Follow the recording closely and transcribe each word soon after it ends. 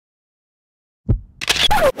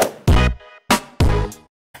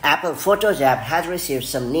Apple Photos app has received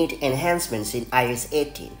some neat enhancements in iOS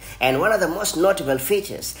 18, and one of the most notable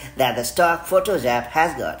features that the stock Photos app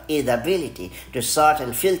has got is the ability to sort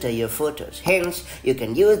and filter your photos. Hence, you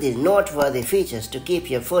can use these noteworthy features to keep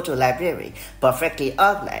your photo library perfectly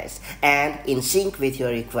organized and in sync with your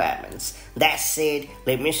requirements. That said,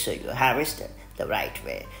 let me show you how it's done the right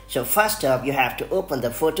way. So first up, you have to open the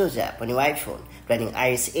Photos app on your iPhone running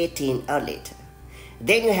iOS 18 or later.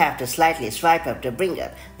 Then you have to slightly swipe up to bring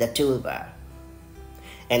up the toolbar.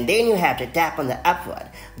 And then you have to tap on the upward,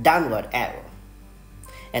 downward arrow.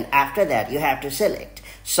 And after that, you have to select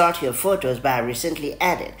Sort your photos by recently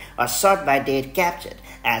added or sort by date captured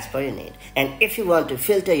as per your need. And if you want to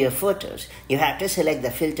filter your photos, you have to select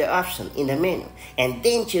the filter option in the menu and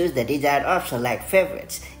then choose the desired option like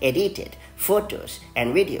favorites, edited, photos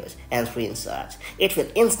and videos and screenshots. It will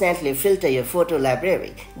instantly filter your photo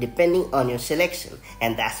library depending on your selection,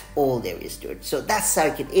 and that's all there is to it. So that's how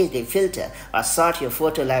you can easily filter or sort your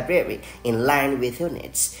photo library in line with your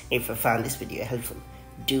needs. If you found this video helpful,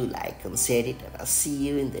 do like and share it, and I'll see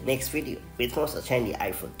you in the next video with more such handy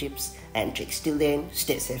iPhone tips and tricks. Till then,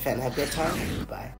 stay safe and have a good time. Bye.